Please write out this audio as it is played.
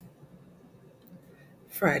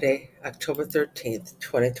Friday, October 13th,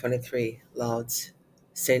 2023, Lauds,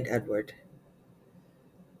 St. Edward.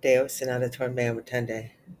 Deus in adiator meum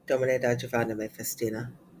attende, Domine adjuvanda me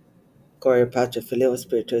festina, Gloria Patri Filio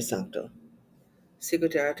Spiritui Sancto,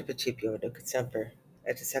 sicut erat principio nunc et semper,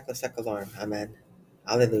 et in saecula saeculorum. Amen.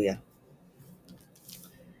 Alleluia.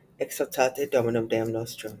 Exsultate Dominum Deum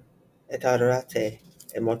nostrum, et adorate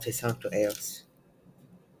in monte sancto eos.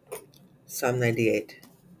 Psalm 98.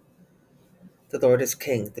 The Lord is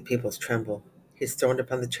king, the peoples tremble. He is throned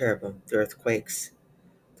upon the cherubim, the earth quakes.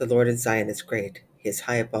 The Lord in Zion is great, he is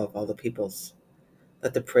high above all the peoples.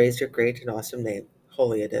 Let them praise your great and awesome name,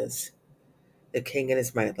 holy it is. The king in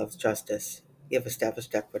his might loves justice. You have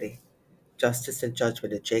established equity. Justice and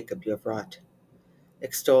judgment in Jacob you have wrought.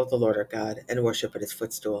 Extol the Lord our God, and worship at his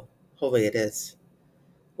footstool. Holy it is.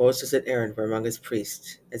 Moses and Aaron were among his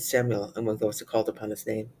priests, and Samuel among those who called upon his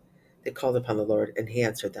name. They called upon the Lord, and he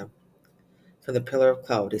answered them. From the pillar of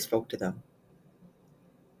cloud he spoke to them.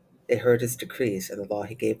 They heard his decrees and the law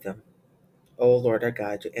he gave them. O Lord our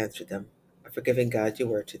God, you answered them. A forgiving God you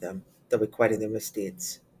were to them, though requiting their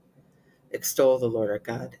misdeeds. Extol the Lord our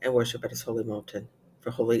God, and worship at his holy mountain,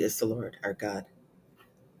 for holy is the Lord our God.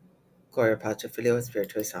 Gloria Patri Filio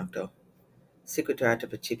Spiritui Sancto, sicut erat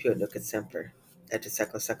principio nunc et semper, et in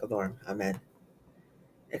saecula saeculorum. Amen.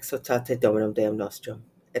 Exsultate Dominum Deum nostrum,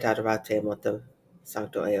 et adorate in montem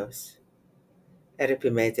sancto eos.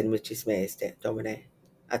 Eripi me dimicis meis, Domine,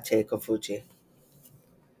 a te confugi.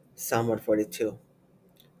 Psalm 142.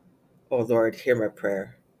 O Lord, hear my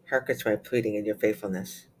prayer. Hearken to my pleading in your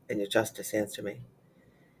faithfulness, and your justice answer me.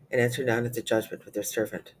 And enter not into judgment with your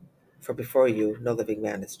servant, for before you no living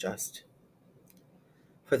man is just.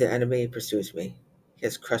 For the enemy pursues me. He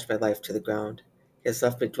has crushed my life to the ground. He has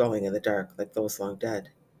left me dwelling in the dark like those long dead.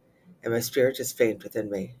 And my spirit is faint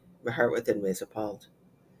within me. My heart within me is appalled.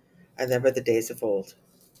 I remember the days of old.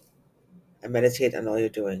 I meditate on all your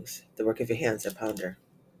doings. The work of your hands I ponder.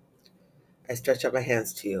 I stretch out my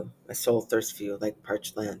hands to you. My soul thirsts for you like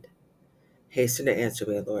parched land. Hasten to answer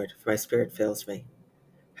me, Lord, for my spirit fails me.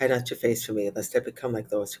 Hide not your face from me, lest I become like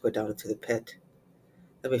those who go down into the pit.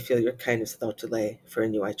 Let me feel your kindness without delay, for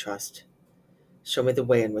in you I trust. Show me the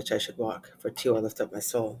way in which I should walk, for to you I lift up my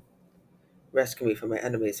soul. Rescue me from my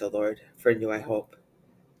enemies, O Lord, for in you I hope.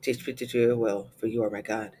 Teach me to do your will, for you are my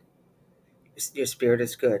God. Your spirit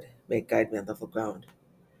is good, may it guide me on level ground.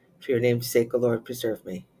 For your name's sake, O Lord, preserve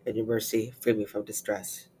me. In your mercy, free me from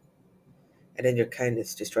distress. And in your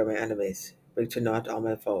kindness, destroy my enemies. Bring to naught all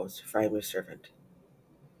my foes, for I am your servant.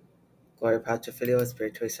 Gloria Patri Filio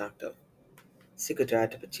Spiritui Sancto, sicut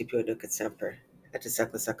erat principio nunc et semper, et in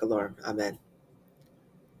saecula saeculorum. Amen.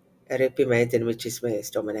 Erepi me dimicis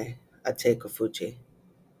meis, Domine, a te confugi.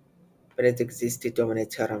 Benedictisti Domine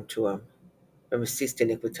terram tuam, remisiste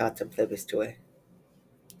iniquitatem plebis tuae.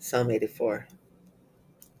 Psalm 84.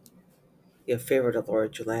 You have favored, O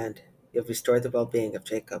Lord, your land. You have restored the well-being of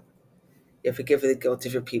Jacob. You have forgiven the guilt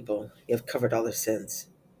of your people. You have covered all their sins.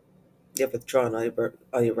 You have withdrawn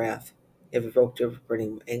all your wrath. You have revoked your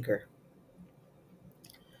burning anger.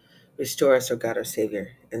 Restore us, O God, our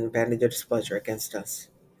Savior, and abandon your displeasure against us.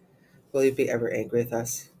 Will you be ever angry with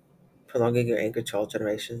us, prolonging your anger to all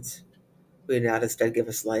generations? Will you not instead give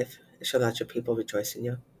us life, and shall not your people rejoice in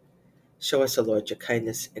you? Show us, O Lord, your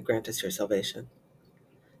kindness, and grant us your salvation.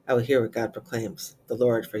 I will hear what God proclaims, the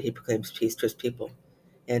Lord, for he proclaims peace to his people,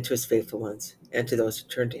 and to his faithful ones, and to those who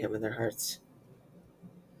turn to him in their hearts.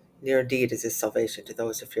 Near indeed is his salvation to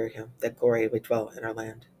those who fear him, that glory may dwell in our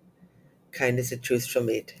land. Kindness and truth shall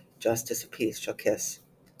meet, justice and peace shall kiss.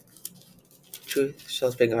 Truth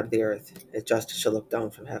shall spring out of the earth, and justice shall look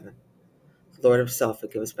down from heaven. The Lord himself will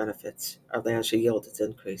give us benefits, our land shall yield its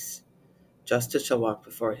increase. Justice shall walk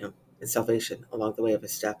before him, and salvation along the way of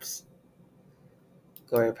his steps.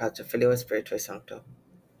 Gloria Patri Filio Spiritui Sancto,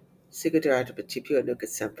 sicut erat principio nunc et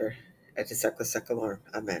semper, et in saecula saeculorum.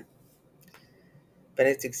 Amen.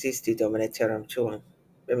 Benedictisti Domine terram tuam,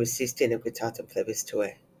 remisiste iniquitatem plebis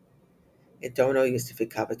tuae. In Domino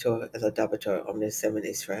justificabatur et laudabatur omnes semen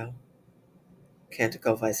Israel.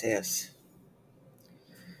 Canticle of Isaiah.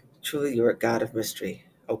 Truly you are God of mystery,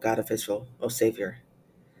 O God of Israel, O Savior.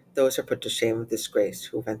 Those are put to shame and disgrace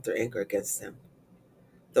who vent their anger against them.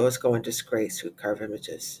 Those go in disgrace who carve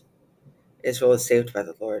images. Israel is saved by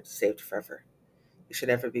the Lord, saved forever. You should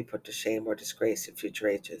never be put to shame or disgrace in future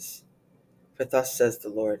ages. For thus says the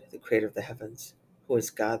Lord, the Creator of the heavens, who is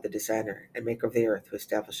God, the designer and maker of the earth, who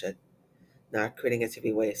established it, not creating it to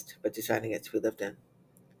be waste, but designing it to be lived in.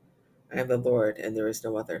 I am the Lord, and there is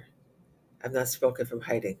no other. I have not spoken from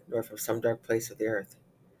hiding, nor from some dark place of the earth.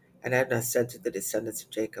 And I have not said to the descendants of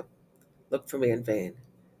Jacob, look for me in vain.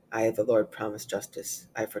 I, the Lord, promise justice.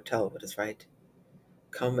 I foretell what is right.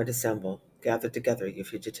 Come and assemble. Gather together, you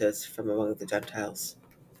fugitives from among the Gentiles.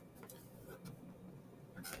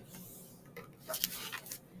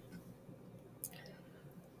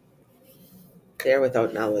 They are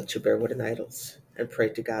without knowledge who bear wooden idols, and pray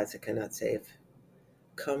to gods that cannot save.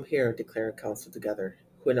 Come here and declare a council together.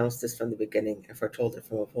 Who announced this from the beginning and foretold it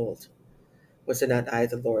from of old? Was it not I,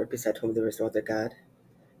 the Lord, beside whom there is no other God?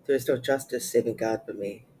 There is no justice saving God but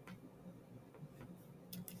me.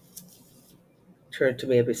 Turn to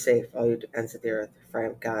me and be safe, all you ends of the earth, for I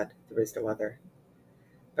am God, there is no other.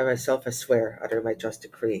 By myself I swear, utter my just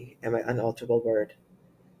decree, and my unalterable word.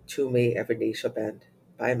 To me every knee shall bend,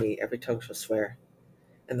 by me every tongue shall swear,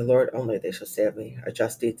 and the Lord only they shall say of me are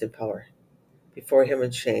just deeds and power. Before him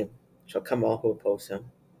in shame shall come all who oppose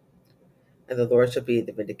him, and the Lord shall be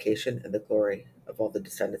the vindication and the glory of all the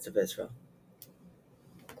descendants of Israel.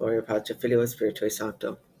 Gloria Patri Filio Spiritui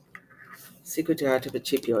Sancto, sicut erat in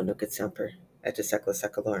principio nunc et semper, et in saecula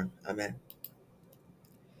saeculorum. Amen.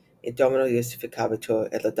 In Domino justificabitur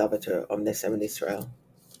et laudabitur omnes emen Israel.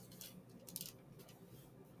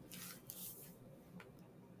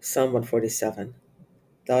 Psalm 147.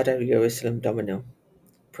 Lauda Jerusalem Domino.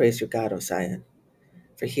 Praise your God, O Zion.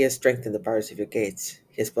 For he has strengthened the bars of your gates.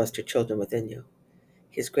 He has blessed your children within you.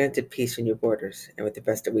 He has granted peace in your borders, and with the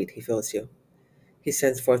best of wheat he fills you. He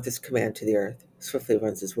sends forth his command to the earth. Swiftly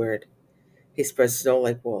runs his word. He spreads snow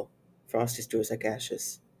like wool. Frost his dews like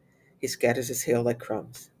ashes. He scatters his hail like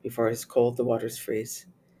crumbs. Before his cold the waters freeze.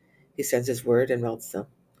 He sends his word and melts them.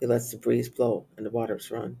 He lets the breeze blow and the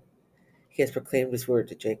waters run. He has proclaimed his word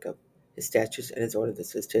to Jacob, his statutes and his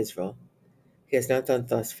ordinances to Israel. He has not done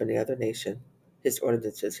thus for any other nation. His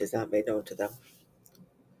ordinances he has not made known to them.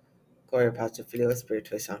 Gloria Patri Filio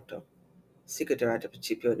Spiritui Sancto. Sicut erat in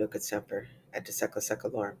principio nunc et semper, et in saecula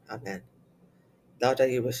saeculorum. Amen. Lauda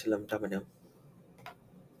Jerusalem Domino.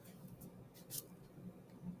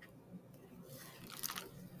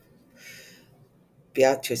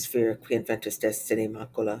 Beatus vir qui inventus destine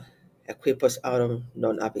macula, et qui post aurum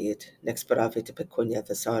non abiit, nex paravit pecunia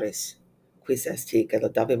thesaurus, quis est hic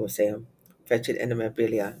laudabimus eum, fecit in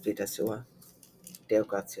memorabilia vita sua. Deo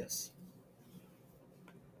gratias.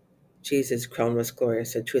 Jesus, crown most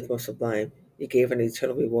glorious and truth most sublime, you gave an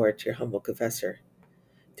eternal reward to your humble confessor.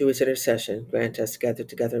 Through his intercession, grant us, gathered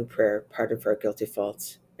together in prayer, pardon for our guilty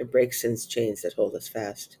faults, and break sin's chains that hold us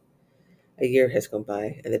fast. A year has gone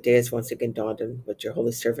by, and the day has once again dawned in which your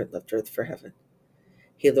holy servant left earth for heaven.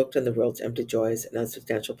 He looked on the world's empty joys and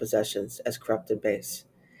unsubstantial possessions as corrupt and base,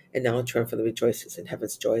 and now triumphantly rejoices in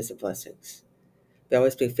heaven's joys and blessings. By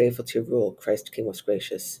always being faithful to your rule, Christ King was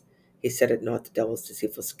gracious. He set at naught the devil's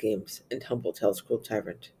deceitful schemes, and humbled hell's cruel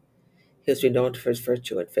tyrant. He was renowned for his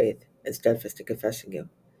virtue and faith, and steadfast in confessing you.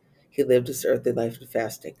 He lived his earthly life in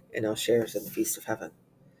fasting, and now shares in the feast of heaven.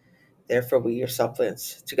 Therefore we, your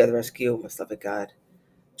suppliants, together ask you, most loving God,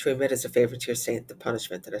 to remit as a favor to your saint the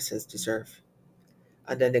punishment that our sins deserve.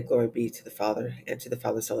 Unending glory be to the Father, and to the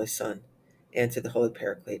Father's only Son, and to the Holy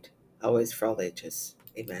Paraclete, always for all ages.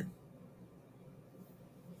 Amen.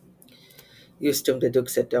 Justum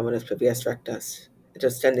deduxit Dominus previas rectas, et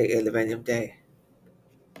ostendi e levenium Dei.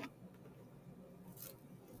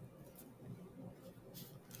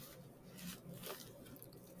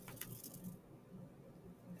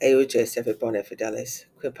 Euge seve bone fidelis,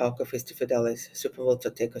 quim pauca fisti fidelis,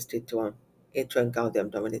 supermulto te constituam, intra in gaudium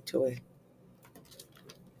Domini Tui.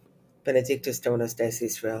 Benedictus Dominus Deus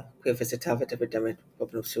Israel, qui visitavit et redemit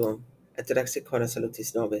populum suum, et direxit cona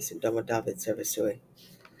salutis nobis in domo David servis sui.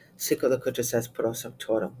 Sic locutus est pro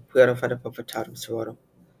sanctorum, puerum fada propertarum suorum,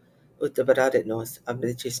 ut liberadit nos ab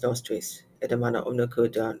milicis nostris, et emana omnia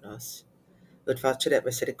cuidat nos, ut facilet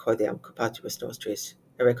misericordiam compatibus nostris,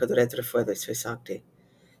 et recordaret refuelis sui sancti,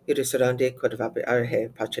 iudis orandi quod vabit arhe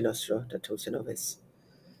pace nostro datum nobis.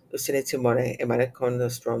 Usine timore emanet con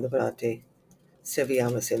nostrum liberati,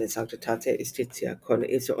 serviamus in sanctitate justitia con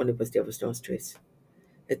iso omnibus Deus nostris,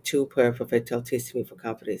 et tu per profeta altissimi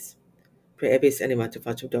vocabulis, per ebis animata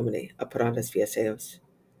facem Domini, apparatus vias eos,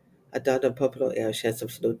 ad dadam populo ea sciensum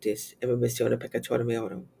salutis, et missione peccatorum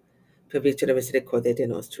eorum, per vitere misericordiae de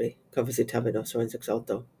nostri, convisitavi nos ens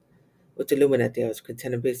exalto, ut illuminat Deus quid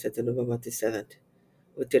tenebris et nubum mortis sedent,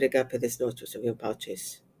 ut dirigat pedis nostros in viam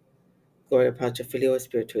pacis. Gloria Patri Filio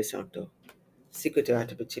Spiritui Sancto, sicut erat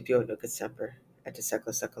in principio nunc et semper, et in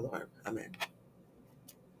saecula saeculorum. Amen.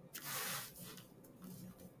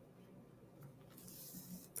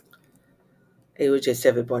 Euge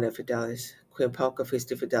seve bone fidelis, quim pauca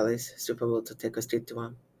fisti fidelis, supermulto te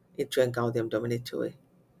constituam, intra in gaudium Domini Tui.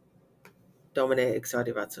 Domine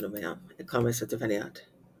exaudirat sonum meam, et clamis et diveniat.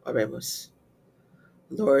 Oremus.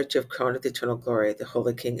 Lord, you have crowned with eternal glory the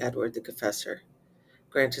holy King Edward the Confessor.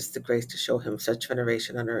 Grant us the grace to show him such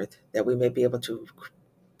veneration on earth, that we may be able to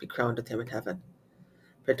be crowned with him in heaven.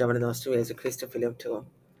 Per Domine nostrum Iesu Christum Filium Tuum,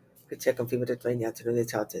 qui tecum vivit regnat in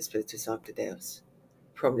unitate Spiritus Sancti Deus,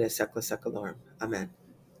 pro omnia saecula saeculorum. Amen.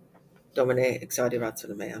 Domine exaudi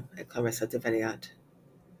ratio meam, et clames adveniat.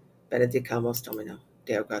 Benedicamus Domino,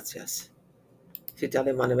 Deo gratias.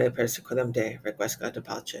 Fidelium anime perseculum Dei, requiescat de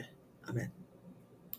pace. Amen.